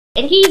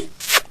And he's...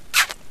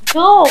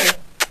 No!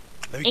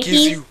 Let me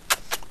kiss you.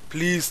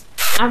 Please.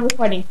 I'm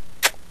recording.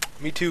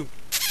 Me too.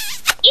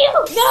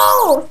 Ew!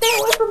 No! Stay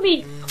away from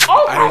me!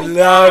 Oh my I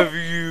love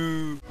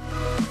you.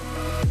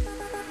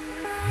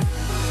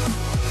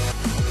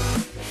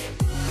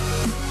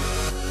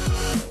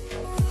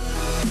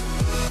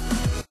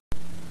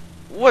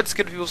 What's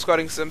good, people?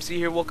 Squatting MC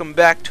here. Welcome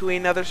back to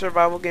another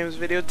survival games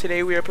video.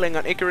 Today we are playing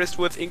on Icarus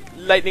with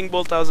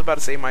LightningBault. I was about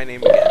to say my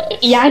name again.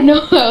 Yeah, I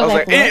know. I was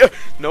like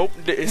nope,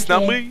 it's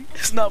not me.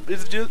 It's not.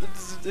 It's just.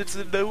 It's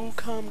a no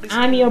comedy.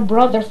 I'm your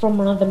brother from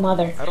another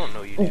mother. I don't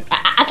know you, dude.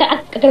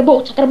 I got a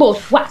boat. I got a boat.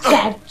 What?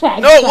 Swag.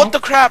 No, what the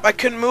crap? I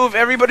couldn't move.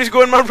 Everybody's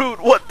going my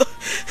route. What the?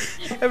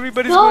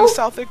 Everybody's going to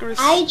South Icarus.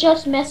 I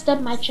just messed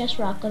up my chest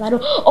rock because I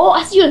don't. Oh,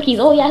 I see your keys.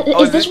 Oh yeah,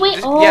 is this way?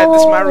 Yeah,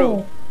 this is my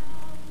route.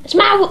 It's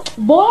my route,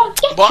 boy.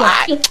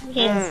 Get your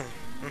hands.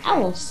 I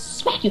will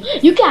smack you.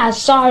 You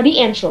guys saw the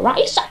intro, right?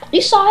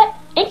 You saw it.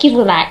 And kids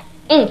were like,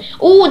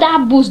 oh,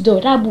 that boost though.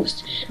 That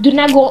boost. Do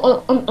not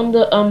go on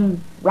the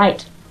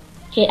right.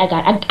 Okay, I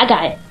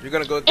got it. You're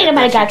gonna go.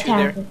 Anybody got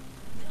time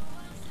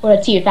for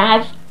a tier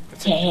 5?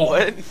 Hey.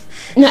 What?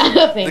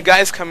 Nothing. The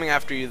guy's coming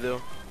after you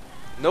though.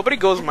 Nobody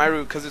goes my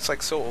route because it's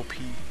like so OP.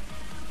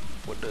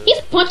 What the?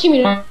 He's punching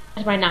me right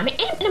now. Man,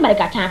 ain't nobody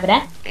got time for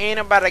that. Ain't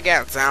nobody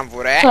got time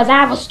for that. Cause I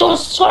have a store,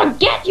 so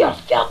get your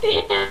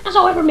filthy hands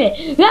away from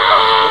me.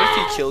 Ah!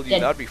 What if he killed you?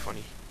 That'd be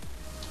funny.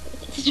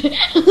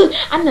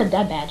 I'm not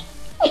that bad.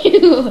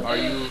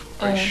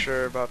 Are you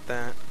sure about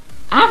that?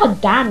 I have a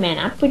diamond.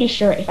 I'm pretty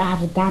sure if I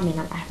have a diamond,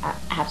 I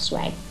have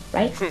swag,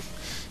 right?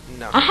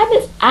 No. I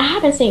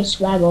haven't saying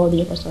swag all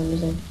day for some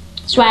reason.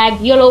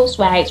 Swag, YOLO,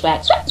 swag. Woo!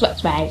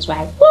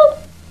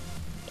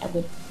 Yeah,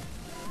 good.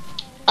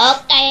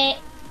 Okay.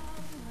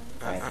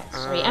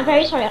 Sorry, I'm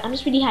very sorry. I'm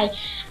just really high.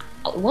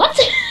 What?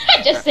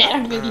 I just said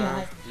I'm really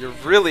high. You're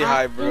really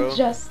high, bro.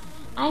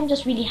 I'm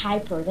just really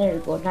hyper. There you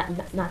go.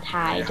 Not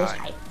high, You're just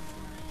high. hype.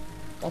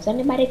 Does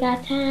anybody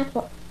got time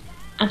for?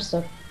 I'm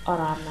so. Oh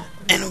no, I'm not.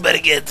 Anybody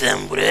get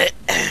them with it?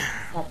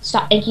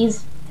 Stop,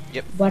 Yankees.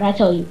 Yep. What I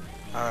tell you?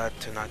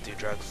 To not do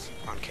drugs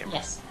on camera.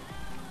 Yes.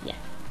 Yeah.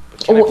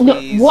 But can I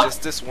please, what?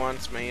 just this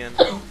once, man?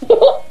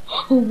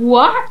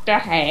 What the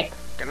heck?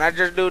 Can I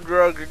just do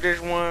drugs this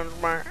once,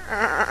 man?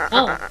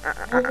 No,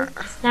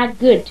 it's not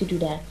good to do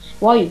that.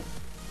 Why are you?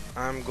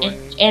 I'm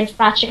going. And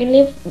fried chicken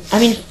live? I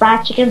mean fried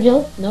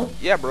chickenville? No.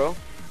 Yeah, bro.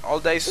 All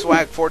day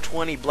swag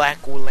 420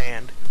 Black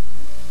Land.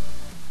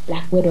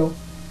 Black Widow.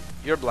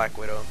 You're Black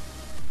Widow.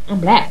 I'm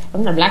black.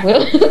 I'm not Black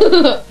Widow.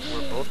 We're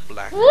both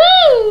black. Woo!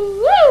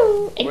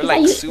 Woo! We're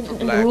like super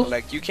black.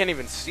 Like you can't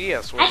even see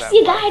us. I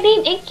see a guy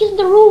named Inky's on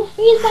the roof.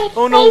 He's like.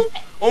 Oh no!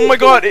 Oh my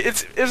God!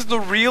 It's the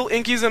real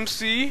Inky's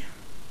MC.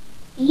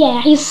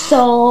 Yeah, he's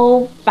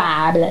so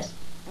fabulous.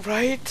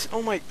 Right?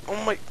 Oh my!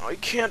 I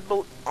can't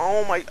believe.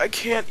 Oh my! I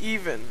can't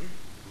even.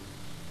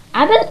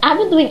 I've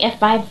been doing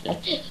F5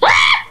 like.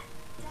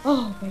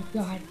 Oh my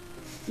God!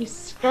 You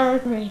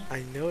scared me.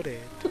 I know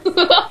that.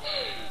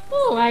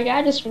 Oh my God!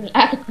 I just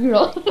like a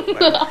girl.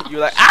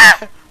 You're like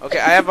ah. Okay,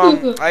 I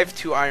have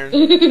 2 iron.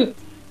 And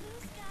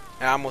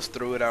I almost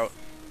threw it out.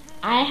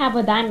 I have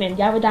a diamond.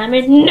 You have a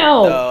diamond?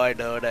 No. No, I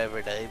don't have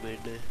a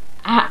diamond.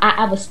 I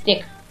have a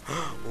stick.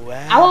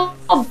 Wow.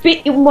 I will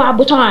beat you with my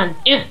baton.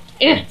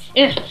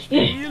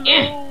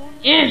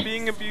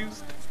 Being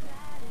abused.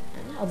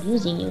 I'm not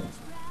abusing you.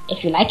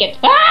 If you like it.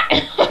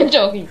 I'm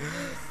joking.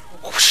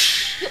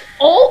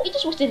 Oh, you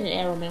just wasted an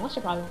arrow, man. What's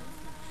the problem?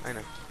 I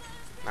know.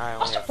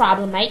 What's the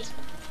problem, mate?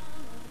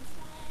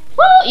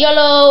 Woo!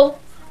 YOLO!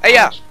 Hey,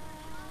 yeah!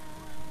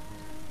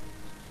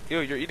 Yo,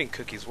 you're eating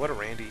cookies. What a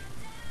Randy.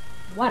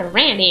 What a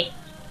Randy.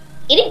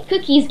 Eating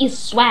cookies is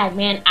swag,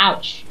 man.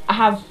 Ouch. I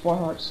have 4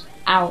 hearts.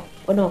 Ow.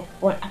 Oh no,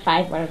 4,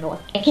 5, I don't know.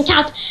 I can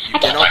count. I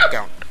can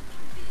count.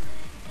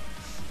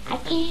 I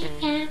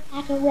can't count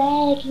like a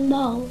wrecking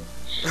ball.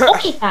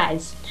 Okay,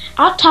 guys.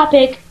 Our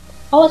topic.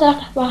 What was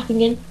our topic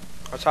again?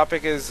 Our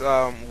topic is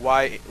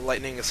why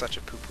lightning is such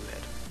a poo-poo head.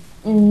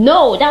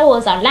 No, that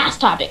was our last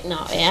topic.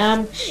 No,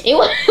 it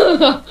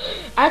was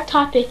our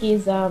topic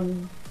is I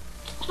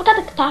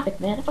forgot the topic,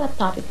 man. I forgot the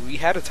topic. We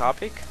had a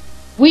topic.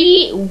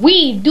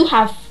 We do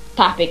have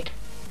topic.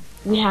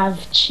 We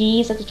have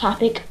cheese as a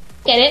topic.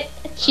 Get it?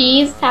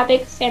 Cheese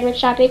topic,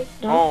 sandwich topic.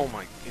 No? Oh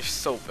my, you're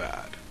so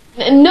bad.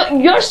 No,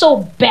 you're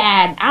so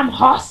bad. I'm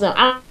awesome.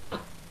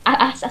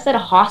 I said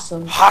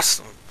awesome.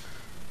 Awesome.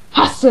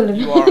 Awesome.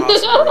 You are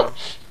awesome,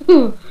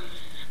 bro.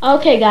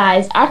 Okay,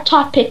 guys, our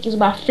topic is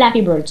about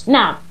Flappy Birds.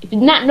 Now, if you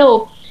did not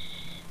know,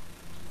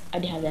 I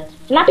do have that.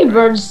 Flappy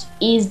Birds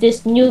is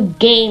this new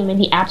game in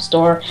the App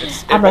Store.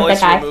 It's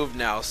removed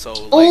now, so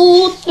like...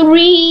 Oh,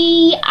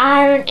 3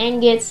 iron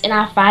ingots and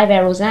 5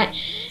 arrows. And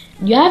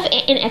you have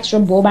an extra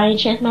bow by any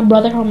chance, my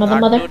brother or mother?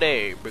 Not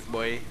today, big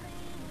boy.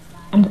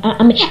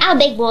 I'm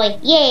big boy,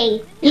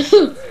 yay!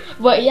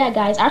 But yeah,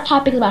 guys, our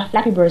topic is about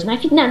Flappy Birds. And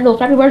if you did not know,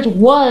 Flappy Birds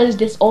was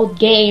this old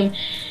game.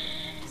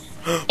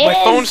 My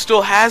phone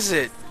still has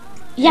it.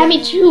 Yeah,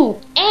 me too.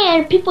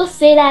 And people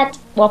say that,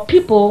 well,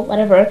 people,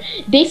 whatever,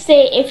 they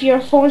say if your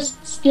phone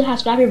still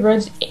has Flappy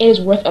Birds, it is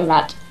worth a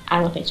lot. I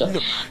don't think so. No.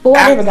 But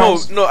whatever,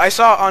 guys. No. I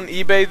saw on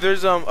eBay.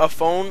 There's a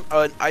phone,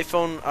 an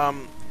iPhone,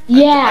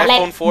 yeah, iPhone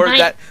like 4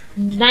 that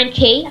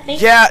 9K, I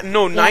think. Yeah,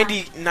 no,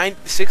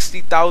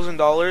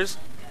 $60,000.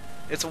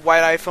 It's a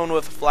white iPhone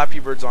with Flappy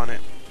Birds on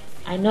it.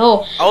 I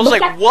know. I was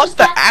like, what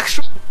the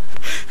actual?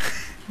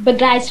 But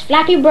guys,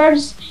 Flappy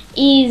Birds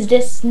is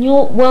this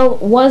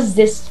was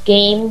this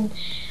game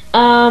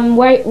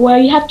where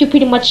you have to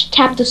pretty much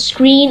tap the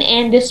screen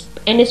and this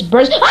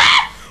birds.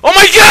 Ah! Oh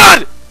my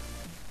God!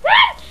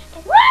 Run,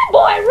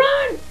 boy,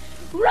 run!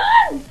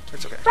 Run!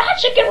 It's okay. Fried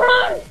chicken,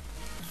 run!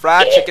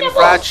 Fried chicken.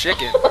 Fried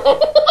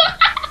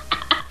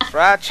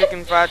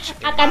chicken, fried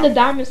chicken. I got the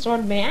diamond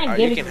sword, man. I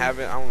You can have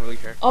it. I don't really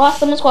care. Oh,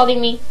 someone's calling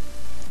me.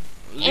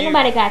 Ain't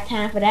nobody got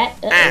time for that.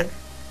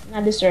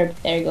 Not disturbed.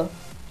 There you go.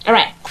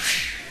 Alright.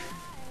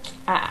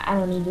 I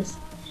don't need this.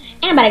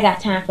 Ain't nobody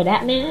got time for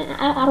that, man.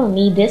 I don't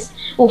need this.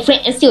 Oh,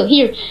 flint and steel.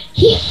 Here.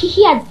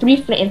 He had 3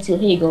 flint and steel.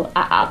 Here you go.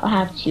 I'll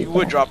have 2. You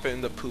would drop it in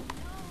the poop.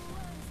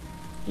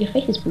 Your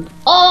face is poop.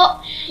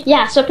 Oh,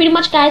 yeah. So pretty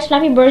much, guys,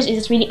 Flappy Birds is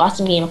this really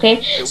awesome game.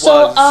 Okay.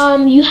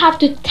 You have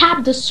to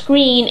tap the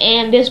screen,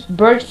 and this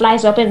bird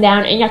flies up and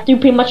down, and you have to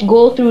pretty much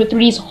go through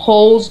these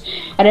holes,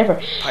 whatever.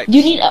 Pipes. Do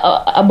you need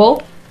a bow?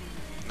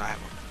 No, I have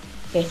one.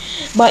 Okay.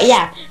 But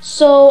yeah.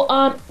 So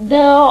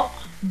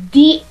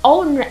the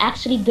owner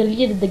actually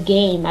deleted the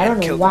game. I don't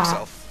know why.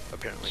 Killed himself,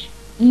 apparently.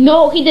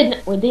 No, he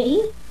didn't. Did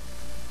he?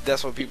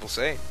 That's what people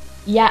say.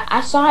 Yeah, I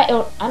saw it.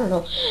 I don't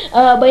know.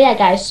 But yeah,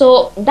 guys.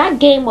 So that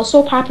game was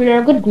so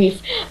popular. Good grief.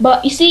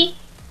 But you see,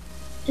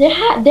 there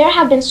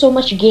have been so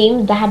much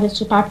games that have been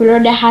so popular.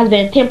 There has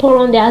been Temple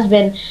Run. There has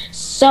been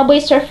Subway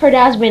Surfer.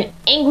 There has been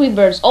Angry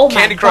Birds. Oh my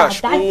Candy Crush.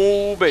 God!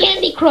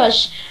 Candy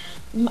Crush.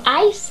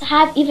 I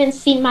have even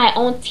seen my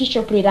own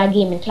teacher play that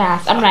game in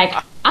class. I'm like,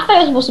 I thought I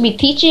was supposed to be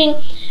teaching,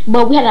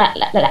 but we had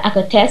like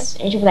a test,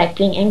 and she was like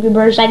playing Angry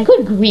Birds. Like,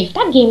 good grief,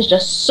 that game is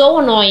just so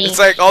annoying. It's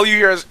like all you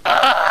hear is.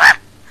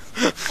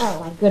 Oh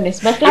my goodness!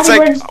 But Flappy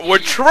Birds, we're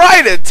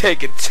trying to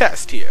take a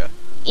test here.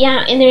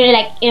 Yeah, and they're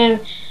like,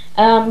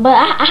 but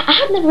I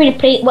have never really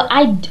played. Well,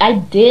 I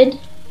did.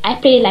 I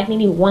played like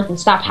maybe once and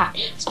stop.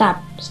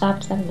 Stop.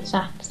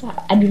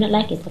 I do not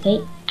like it.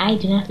 Okay, I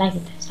do not like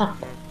it. Stop.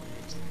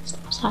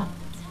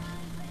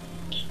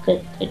 Okay,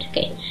 good.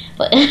 Okay,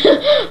 but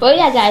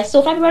yeah, guys.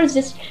 So Flappy Birds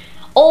is this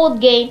old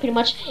game, pretty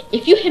much.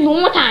 If you hit me one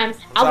more time,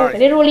 I will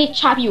literally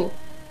chop you.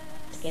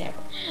 Okay,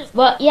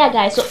 but yeah,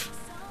 guys. So.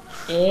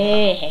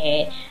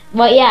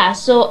 But yeah,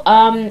 so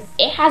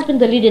it has been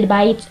deleted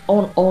by its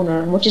own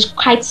owner, which is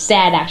quite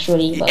sad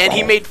actually. But and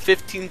he made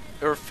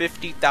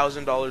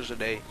 $50,000 a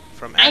day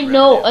from. I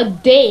know, a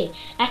day.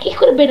 Like, he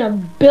could have been a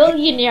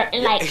billionaire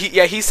and like.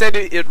 He said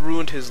it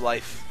ruined his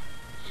life.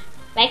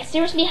 Like,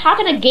 seriously, how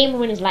can a game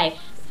ruin his life?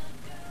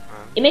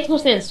 It makes no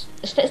sense.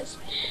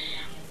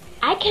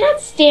 I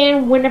cannot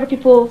stand whenever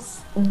people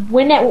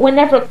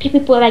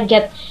like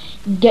get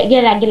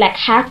like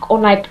hack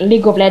on like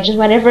League of Legends,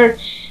 whatever.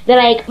 They're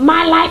like,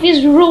 my life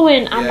is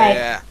ruined. I'm like,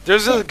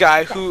 There's this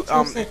guy who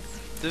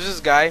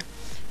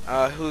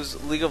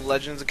whose League of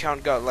Legends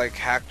account got like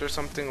hacked or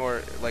something,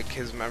 or like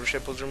his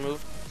membership was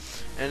removed,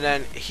 and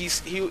then he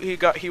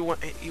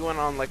went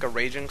on like a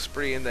raging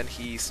spree, and then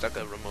he stuck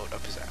a remote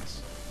up his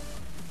ass.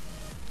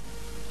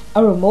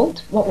 A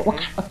remote? What kind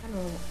of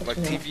remote? Like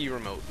TV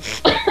remote.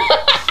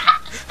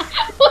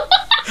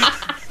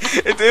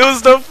 It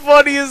was the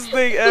funniest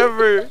thing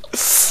ever.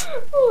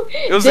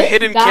 It was a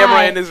hidden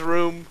camera in his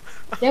room.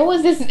 There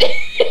was this.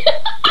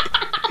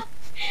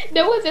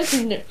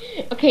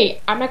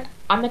 Okay, I'm not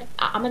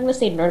gonna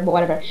say nerd, but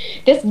whatever.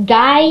 This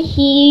guy,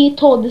 he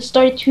told the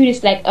story to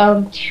this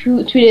to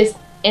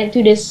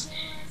this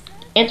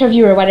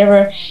interviewer,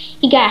 whatever.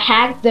 He got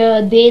hacked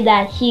the day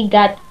that he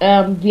got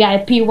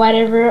VIP,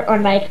 whatever,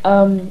 on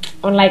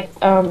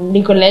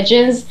League of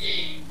Legends.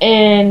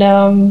 And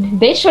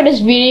they showed this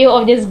video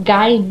of this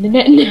guy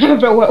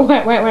never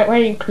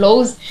wearing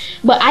clothes,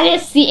 but I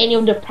didn't see any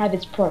of the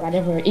private part,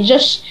 whatever. It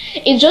just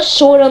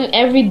showed him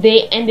every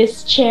day in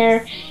this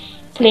chair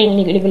playing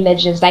League of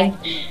Legends. Like,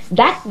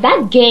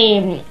 that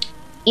game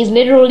is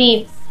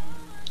literally,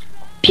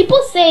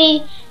 people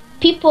say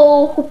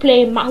people who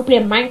play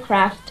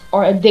Minecraft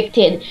are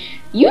addicted.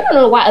 You don't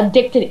know what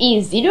addicted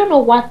is. You don't know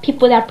what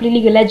people that play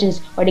League of Legends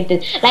are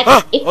addicted. Like,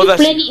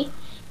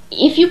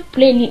 if you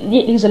play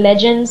League of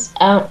Legends,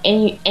 and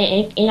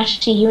you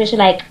actually hear it,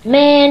 like,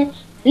 man,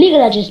 League of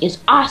Legends is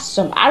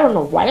awesome. I don't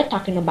know what you're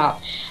talking about,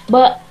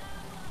 but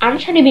I'm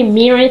trying to be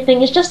mean or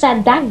anything. It's just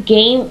that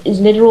game is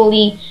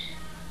literally,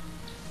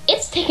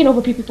 it's taking over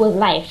people's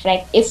life.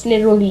 Like, it's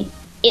literally,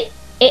 it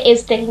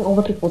is taking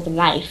over people's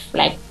life.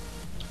 Like,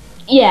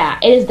 yeah,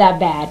 it is that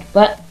bad.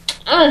 But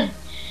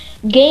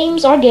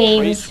games are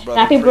games.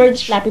 Flappy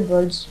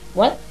Birds.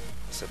 What?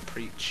 It's a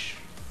preach.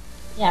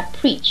 Yeah,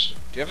 preach.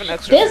 Do you have an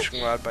extra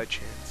fishing rod by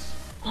chance?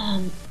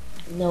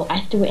 No,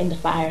 I threw it in the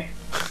fire.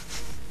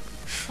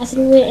 I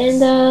threw it in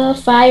the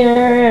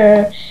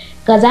fire,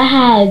 'cause I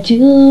had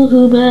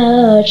too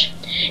much.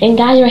 And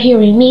guys are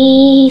hearing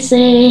me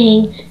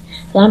sing,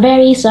 so I'm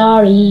very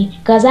sorry,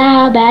 'cause I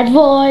have a bad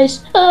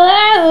voice.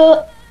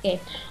 Oh. Okay,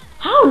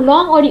 How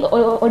long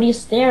are these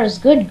stairs?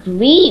 Good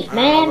grief,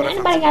 man.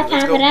 Anybody got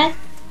time for that?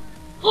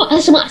 Oh,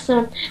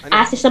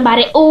 I see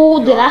somebody.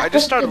 Oh, the last I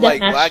just started like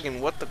match. lagging.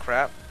 What the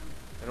crap?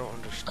 I don't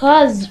understand.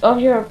 Cause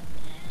of your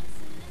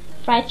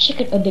fried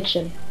chicken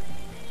addiction.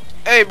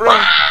 Hey, bro.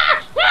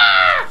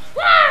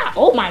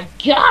 Oh my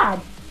god.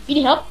 You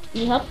need help?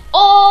 You need help?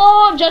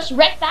 Oh, just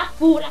wreck that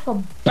food like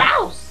a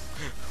bounce.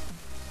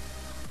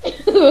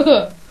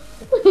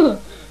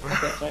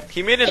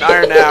 He made an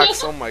iron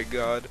axe. Oh my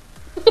god.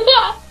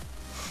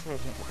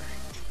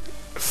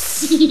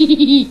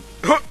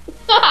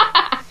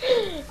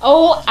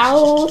 Oh,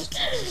 ouch.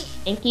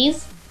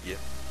 Yankees? Yeah.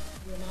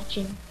 You're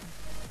matching.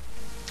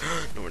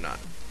 No, we're not.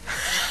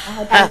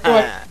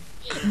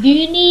 Do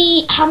you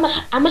need how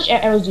much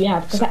arrows do you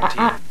have? Because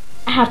I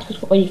have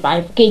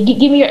 25. Okay,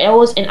 give me your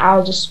arrows and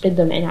I'll just split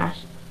them in half.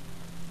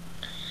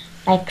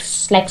 Like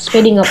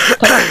splitting up.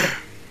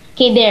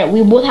 Okay, there.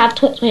 We both have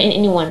 20 in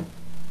anyone.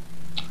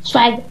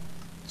 Swag.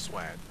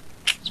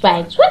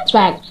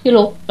 You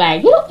know,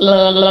 swag.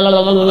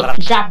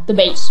 Drop the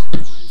bass.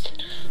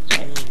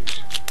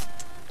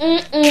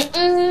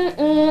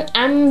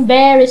 I'm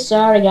very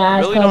sorry,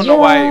 guys. I really don't know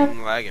why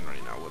I'm lagging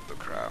right now. What the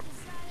crap?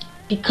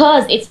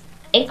 Because it's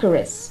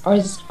Icarus or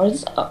is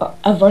this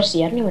a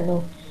Versi? I don't even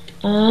know.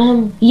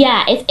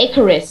 Yeah, it's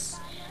Icarus,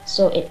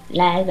 so it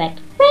lags like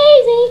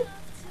crazy.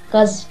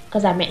 Cause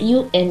I met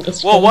you and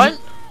it's. Whoa, what?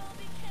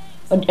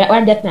 Or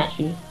deathmatch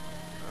you.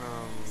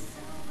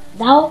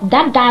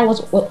 That guy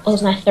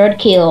was my third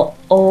kill.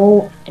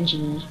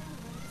 OMG.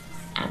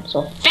 I'm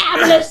so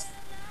fabulous.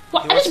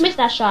 What? I just missed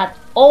that shot.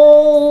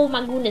 Oh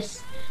my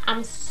goodness.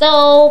 I'm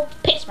so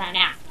pissed right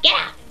now. Get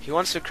out. He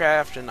wants to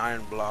craft an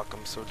iron block.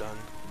 I'm so done.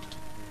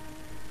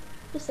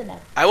 Who said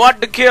that? I want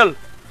to kill.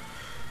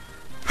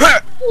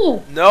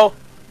 Ooh. No.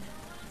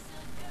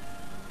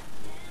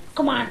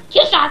 Come on.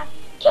 Kill shot.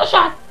 Kill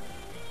shot.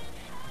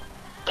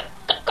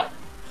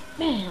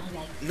 Man, I'm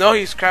like. No,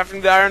 he's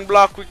crafting the iron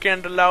block. We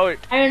can't allow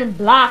it. Iron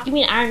block? You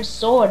mean iron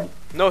sword?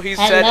 No, he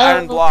said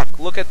iron block.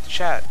 Look at the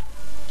chat.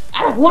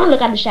 I don't want to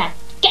look at the chat.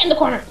 Get in the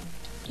corner.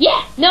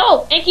 Yeah.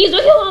 No. And keys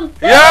will kill him.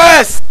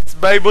 Yes,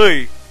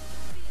 baby.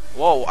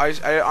 Whoa,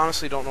 I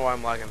honestly don't know why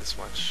I'm lagging this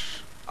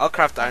much. I'll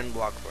craft the iron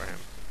block for him.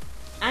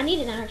 I need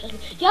an iron chest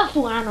plate. You have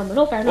full iron armor.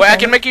 No fair. No wait, fair. I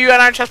can make you an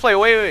iron chest plate.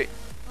 Wait.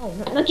 Oh,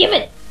 no, give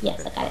it.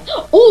 Yes, I got it.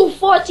 Ooh,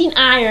 14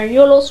 iron.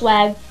 YOLO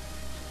swag.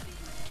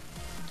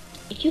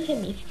 If you hit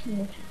me, if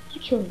you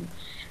kill me,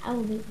 I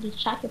will literally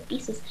chop your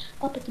pieces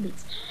up into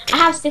bits. I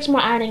have 6 more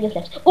iron ingots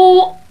left.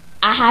 Ooh,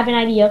 I have an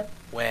idea.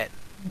 Wait,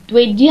 do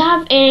you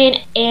have do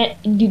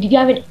you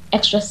have an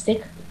extra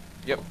stick?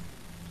 Yep.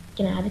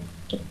 Can I have it?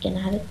 Can I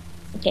have it?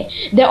 Okay.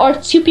 There are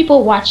 2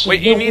 people watching.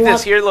 Wait, you need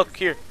this. Here, look,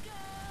 here.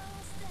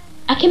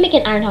 I can make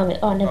an iron helmet.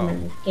 Oh, never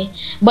mind. Okay.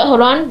 But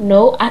hold on.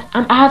 No, I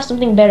have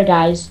something better,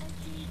 guys.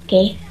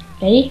 Okay.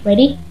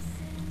 Ready?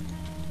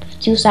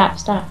 2, stop.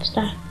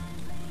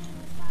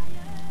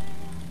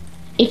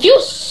 If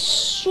you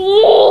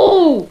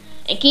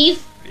and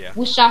keys, yeah,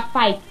 we shall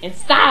fight in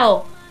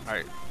style.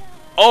 Alright.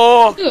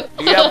 Oh, do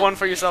you have one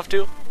for yourself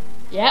too?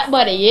 Yeah,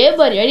 buddy.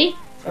 Ready?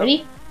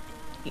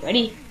 You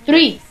ready?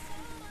 3,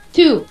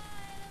 2,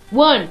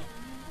 1.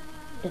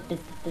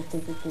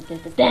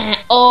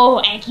 Oh,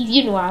 and keys,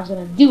 you know what I was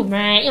gonna do,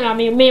 man. You know what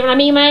I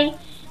mean, man?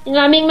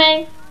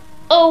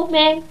 Oh,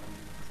 man.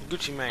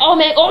 Gucci man. Oh,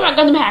 man. Oh my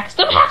god, them hacks.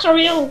 Them hacks are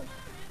real.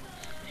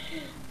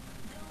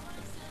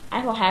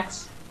 I got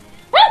hacks.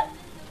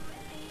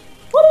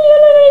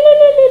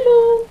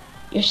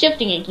 You're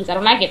shifting, Yankees. I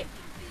don't like it.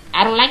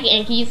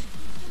 Yankees.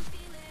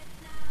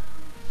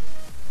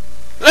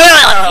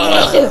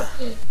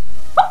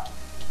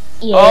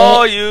 Yeah.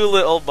 Oh, you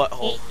little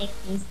butthole.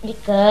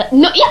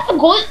 No, you have a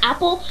golden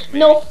apple. Maybe.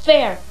 No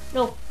fair.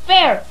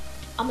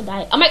 I'm gonna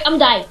die. I'm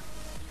die.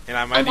 And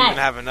I might even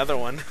have another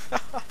one.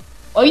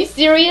 Are you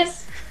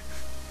serious?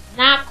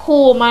 Not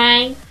cool,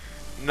 man.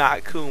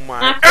 Not cool,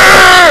 man. Not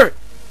cool.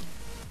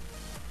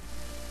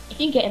 If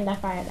you get in that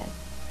fire, then.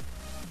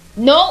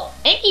 No,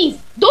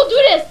 Yankees, don't do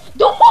this.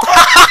 Don't.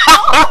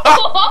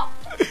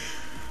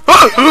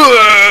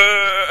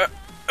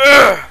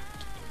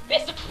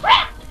 Piece of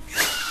crap.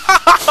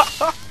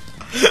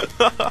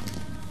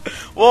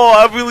 Whoa,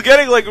 I've been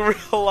getting like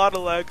a lot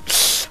of lag.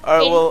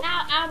 Alright, well.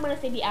 Now I'm gonna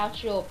say the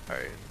outro.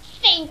 Alright.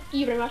 Thank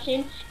you very much,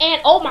 and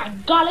oh my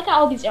god, look at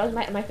all these arrows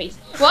in my face.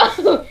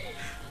 Well,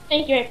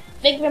 thank you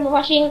very much for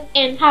watching,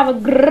 and have a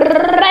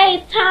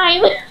great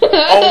time.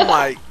 Oh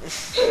my.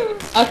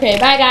 Okay,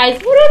 bye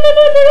guys.